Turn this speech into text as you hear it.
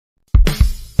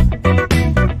Welcome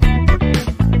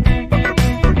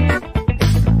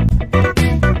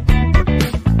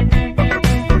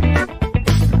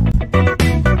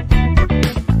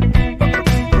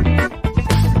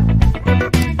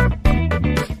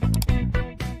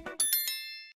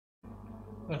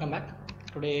back.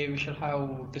 Today we shall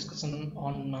have discussion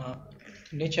on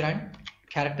nature and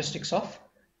characteristics of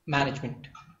management.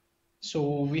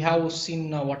 So we have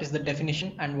seen what is the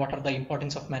definition and what are the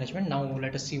importance of management. Now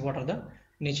let us see what are the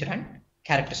nature and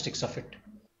characteristics of it.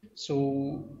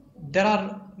 So there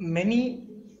are many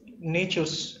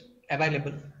natures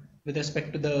available with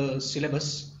respect to the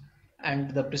syllabus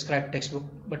and the prescribed textbook,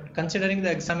 but considering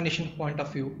the examination point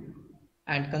of view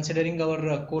and considering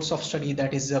our course of study,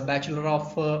 that is a Bachelor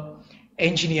of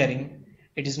Engineering,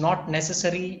 it is not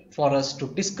necessary for us to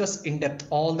discuss in depth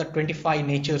all the 25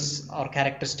 natures or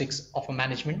characteristics of a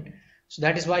management. So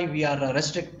that is why we are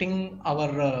restricting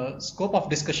our scope of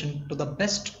discussion to the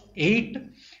best 8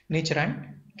 nature and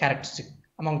characteristic.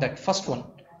 Among that, first one,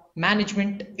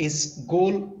 management is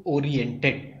goal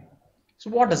oriented. So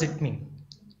what does it mean?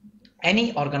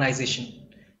 Any organization,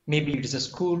 maybe it is a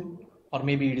school, or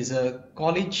maybe it is a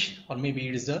college, or maybe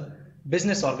it is a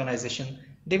business organization,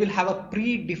 they will have a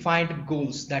predefined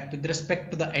goals that with respect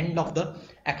to the end of the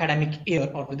academic year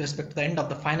or with respect to the end of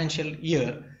the financial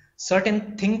year,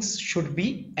 certain things should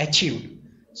be achieved.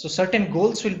 So certain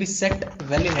goals will be set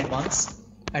well in advance,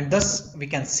 and thus we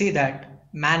can say that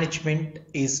management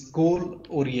is goal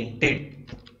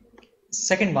oriented.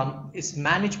 Second one is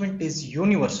management is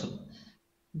universal.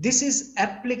 This is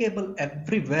applicable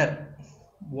everywhere.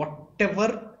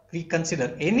 Whatever we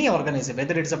consider, any organization,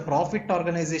 whether it is a profit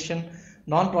organization,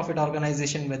 non-profit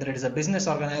organization, whether it is a business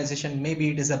organization, maybe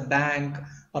it is a bank,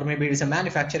 or maybe it is a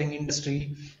manufacturing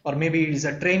industry, or maybe it is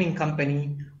a training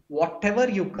company, whatever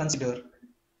you consider,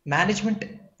 management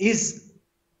is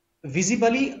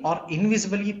visibly or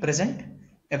invisibly present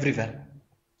everywhere.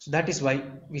 So that is why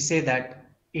we say that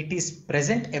it is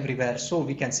present everywhere. So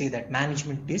we can say that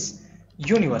management is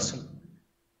universal.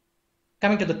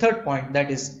 Coming to the third point,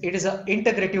 that is, it is an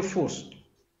integrative force.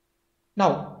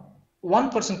 Now,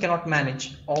 one person cannot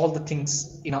manage all the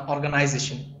things in an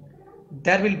organization.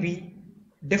 There will be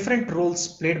different roles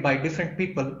played by different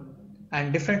people,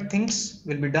 and different things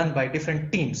will be done by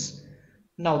different teams.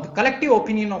 Now, the collective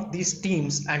opinion of these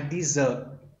teams and these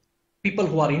people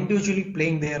who are individually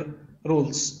playing their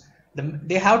roles,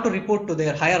 they have to report to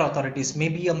their higher authorities,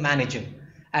 maybe a manager,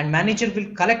 and manager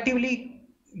will collectively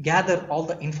gather all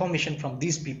the information from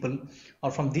these people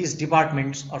or from these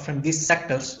departments or from these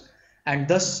sectors, and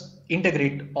thus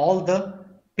integrate all the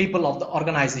people of the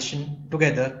organization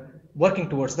together, working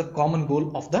towards the common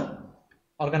goal of the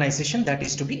organization that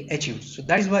is to be achieved. So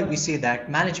that is why we say that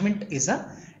management is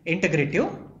a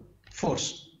integrative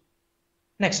force.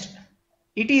 Next,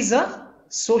 it is a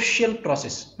social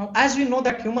process. Now, as we know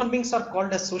that human beings are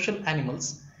called as social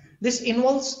animals, this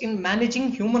involves in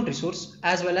managing human resource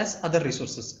as well as other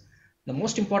resources. The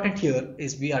most important here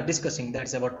is we are discussing that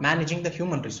is about managing the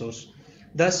human resource.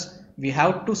 Thus, we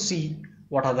have to see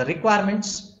what are the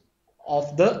requirements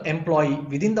of the employee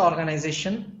within the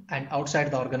organization and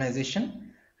outside the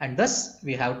organization, and thus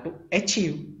we have to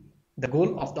achieve the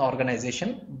goal of the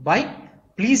organization by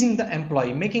pleasing the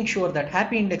employee, making sure that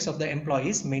happy index of the employee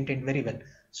is maintained very well.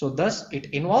 So thus it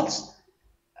involves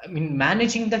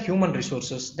managing the human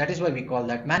resources. That is why we call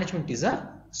that management is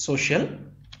a social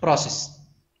process.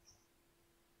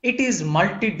 It is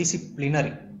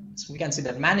multidisciplinary. So we can say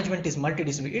that management is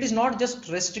multidisciplinary. It is not just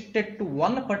restricted to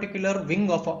one particular wing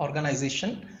of an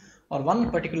organization or one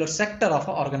particular sector of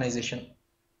an organization.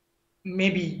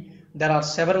 Maybe there are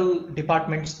several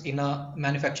departments in a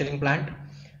manufacturing plant,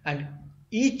 and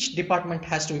each department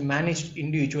has to be managed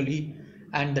individually,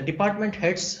 and the department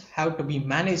heads have to be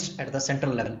managed at the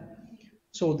central level.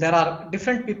 So there are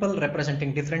different people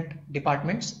representing different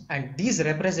departments, and these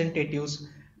representatives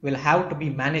will have to be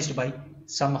managed by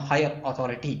some higher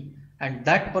authority, and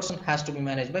that person has to be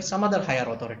managed by some other higher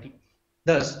authority.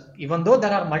 Thus, even though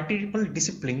there are multiple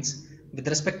disciplines with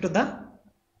respect to the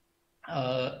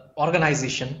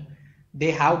organization,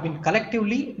 they have been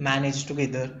collectively managed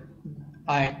together,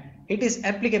 and it is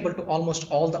applicable to almost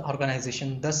all the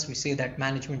organization. Thus, we say that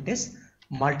management is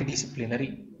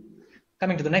multidisciplinary.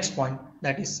 Coming to the next point,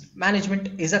 that is,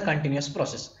 management is a continuous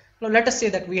process. Now, let us say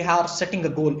that we are setting a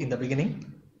goal in the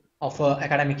beginning of an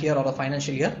academic year or a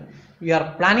financial year. We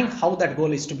are planning how that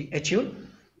goal is to be achieved.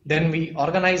 Then we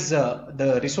organize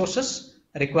the resources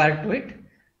required to it.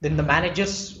 Then the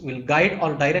managers will guide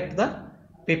or direct the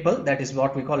people, that is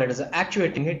what we call it as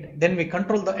actuating it. Then we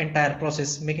control the entire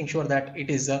process, making sure that it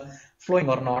is flowing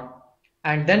or not,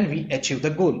 and then we achieve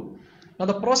the goal. Now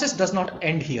the process does not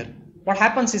end here. What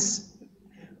happens is,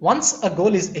 once a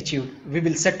goal is achieved, we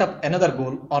will set up another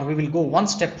goal, or we will go one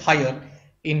step higher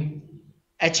in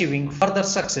achieving further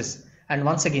success. And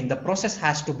once again, the process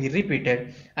has to be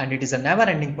repeated, and it is a never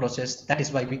ending process. That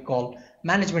is why we call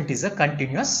management is a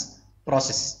continuous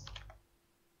process.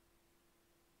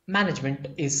 Management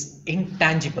is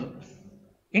intangible.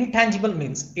 Intangible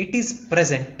means it is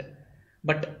present,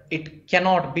 but it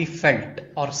cannot be felt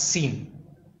or seen.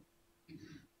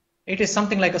 It is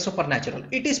something like a supernatural.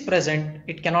 It is present,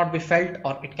 it cannot be felt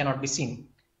or it cannot be seen.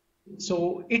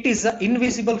 So it is an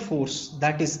invisible force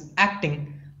that is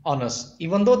acting on us.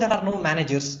 Even though there are no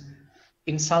managers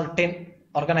in certain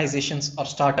organizations or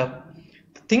startup,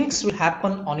 things will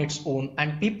happen on its own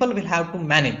and people will have to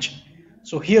manage.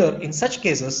 So here in such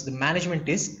cases, the management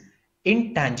is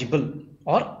intangible,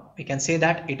 or we can say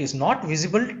that it is not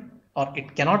visible or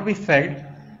it cannot be felt,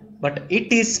 but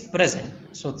it is present.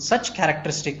 So such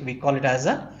characteristic we call it as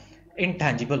a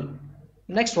intangible.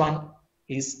 Next one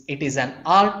is, it is an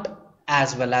art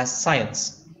as well as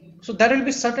science. So there will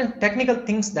be certain technical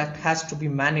things that has to be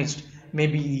managed.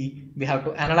 Maybe we have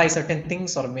to analyze certain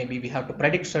things, or maybe we have to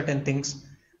predict certain things.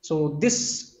 So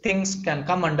these things can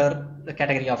come under the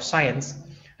category of science.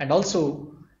 And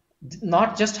also,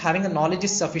 not just having the knowledge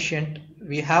is sufficient,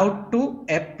 we have to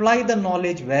apply the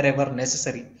knowledge wherever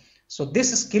necessary. So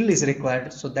this skill is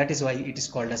required. So that is why it is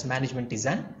called as management is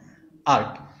an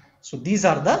art. So these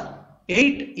are the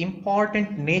 8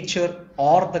 important nature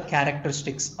or the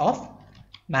characteristics of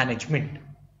management.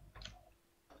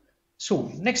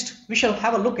 So next we shall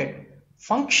have a look at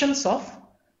functions of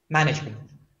management.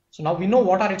 So now we know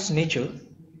what are its nature.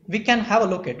 We can have a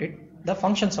look at it, the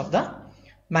functions of the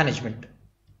management.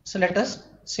 So let us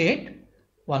say it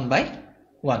one by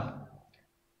one.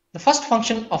 The first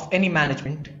function of any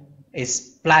management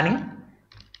is planning.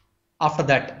 After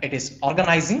that it is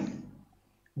organizing,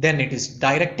 then it is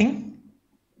directing,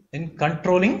 then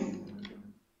controlling,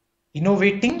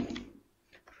 innovating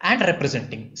and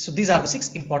representing. So these are the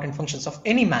 6 important functions of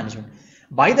any management.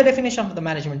 By the definition of the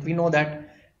management, we know that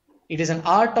it is an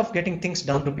art of getting things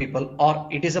done to people, or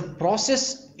it is a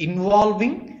process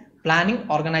involving planning,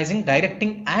 organizing,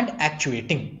 directing and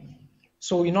actuating.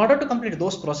 So in order to complete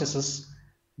those processes,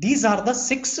 these are the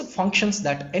 6 functions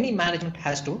that any management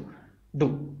has to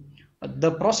do.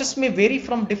 The process may vary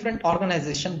from different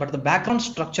organizations, but the background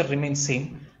structure remains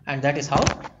same, and that is how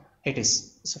it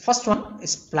is. So first one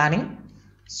is planning.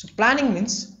 So planning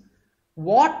means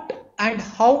what and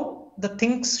how the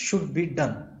things should be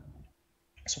done.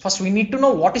 So first we need to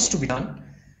know what is to be done.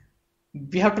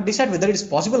 We have to decide whether it is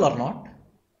possible or not.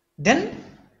 Then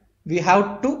we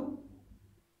have to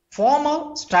form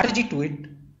a strategy to it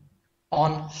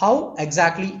on how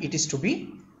exactly it is to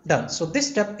be done. So this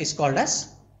step is called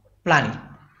as planning.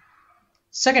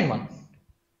 Second one,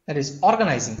 that is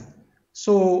organizing.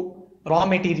 So raw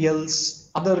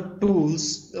materials, other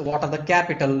tools, what are the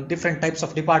capital, different types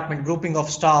of department, grouping of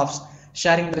staffs,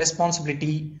 sharing the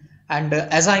responsibility and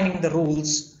assigning the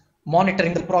roles,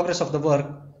 monitoring the progress of the work.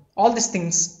 All these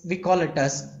things we call it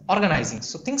as organizing.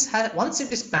 So things have, once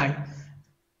it is planned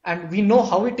and we know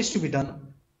how it is to be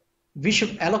done, we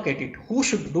should allocate it. Who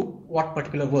should do what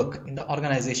particular work in the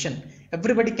organization?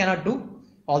 Everybody cannot do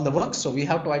all the work. So we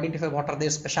have to identify what are their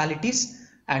specialities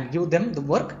and give them the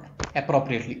work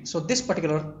appropriately. So this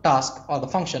particular task or the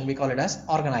function, we call it as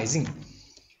organizing.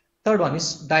 Third one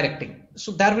is directing.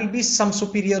 So there will be some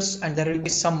superiors and there will be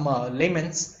some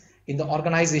laymen in the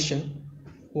organization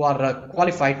who are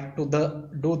qualified to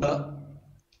do the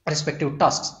respective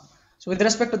tasks. So with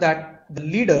respect to that, the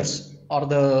leaders or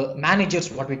the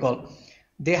managers, what we call,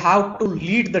 they have to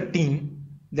lead the team,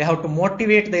 they have to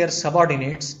motivate their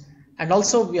subordinates, and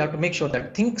also we have to make sure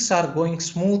that things are going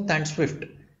smooth and swift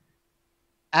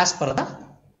as per the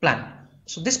plan.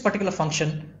 So this particular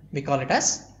function we call it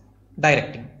as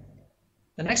directing.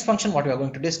 The next function what we are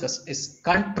going to discuss is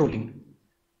controlling.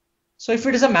 So if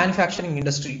it is a manufacturing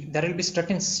industry, there will be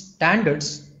certain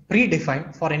standards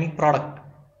predefined for any product.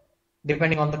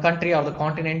 Depending on the country or the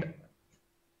continent,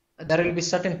 there will be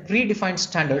certain predefined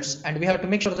standards and we have to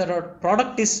make sure that our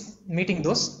product is meeting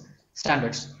those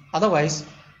standards. Otherwise,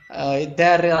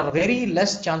 there are very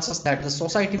less chances that the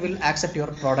society will accept your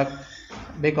product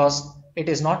because it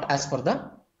is not as per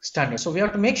the standard. So we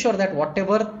have to make sure that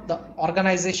whatever the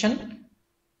organization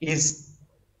is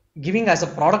giving as a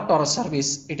product or a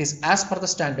service, it is as per the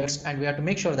standards and we have to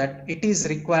make sure that it is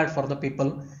required for the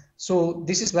people. So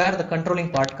this is where the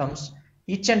controlling part comes.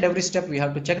 Each and every step we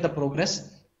have to check the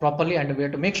progress properly and we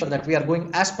have to make sure that we are going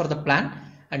as per the plan,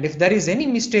 and if there is any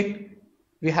mistake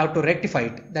we have to rectify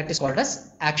it. That is called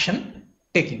as action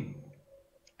taking.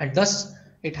 and thus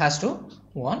it has to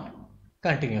move on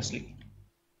continuously.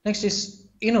 Next is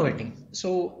innovating.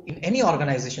 So in any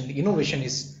organization, the innovation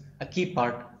is a key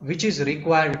part which is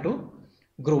required to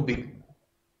grow big.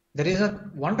 There is a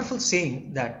wonderful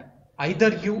saying that either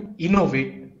you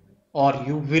innovate or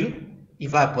you will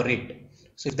evaporate.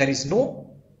 So if there is no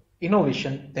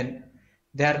innovation, then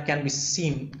there can be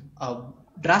seen a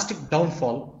drastic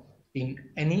downfall in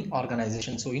any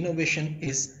organization. So innovation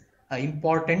is an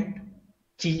important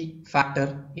key factor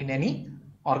in any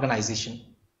organization.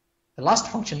 The last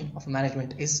function of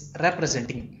management is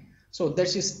representing. So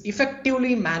this is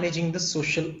effectively managing the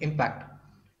social impact.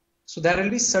 So there will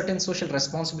be certain social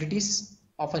responsibilities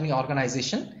of any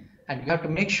organization, and we have to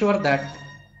make sure that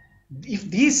if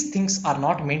these things are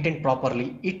not maintained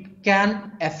properly, it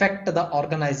can affect the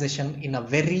organization in a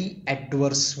very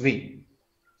adverse way.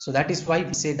 So that is why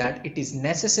we say that it is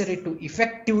necessary to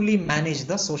effectively manage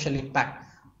the social impact,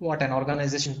 what an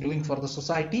organization is doing for the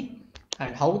society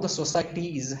and how the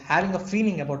society is having a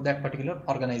feeling about that particular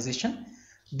organization.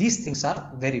 These things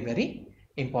are very, very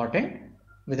important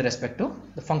with respect to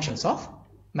the functions of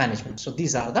management. So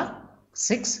these are the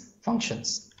 6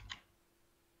 functions.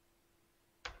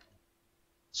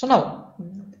 So now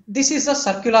this is a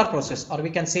circular process, or we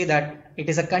can say that it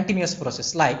is a continuous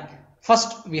process. Like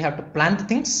first we have to plan the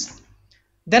things,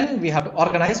 then we have to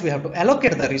organize, we have to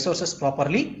allocate the resources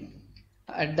properly,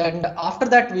 and then after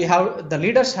that we have the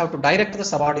leaders have to direct the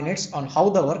subordinates on how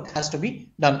the work has to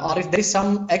be done. Or if there is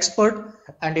some expert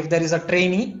and if there is a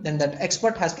trainee, then that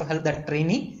expert has to help that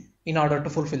trainee in order to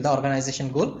fulfill the organization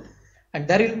goal. And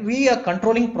there will be a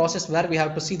controlling process where we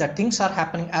have to see that things are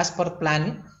happening as per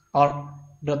plan, or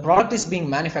the product is being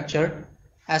manufactured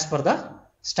as per the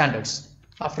standards.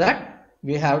 After that,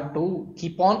 we have to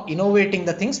keep on innovating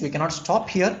the things. We cannot stop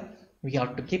here. We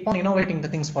have to keep on innovating the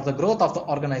things for the growth of the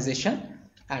organization,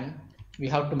 and we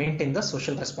have to maintain the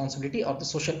social responsibility or the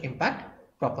social impact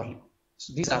properly.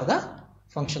 So these are the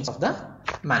functions of the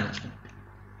management.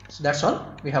 So that's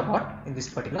all we have got in this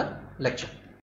particular lecture.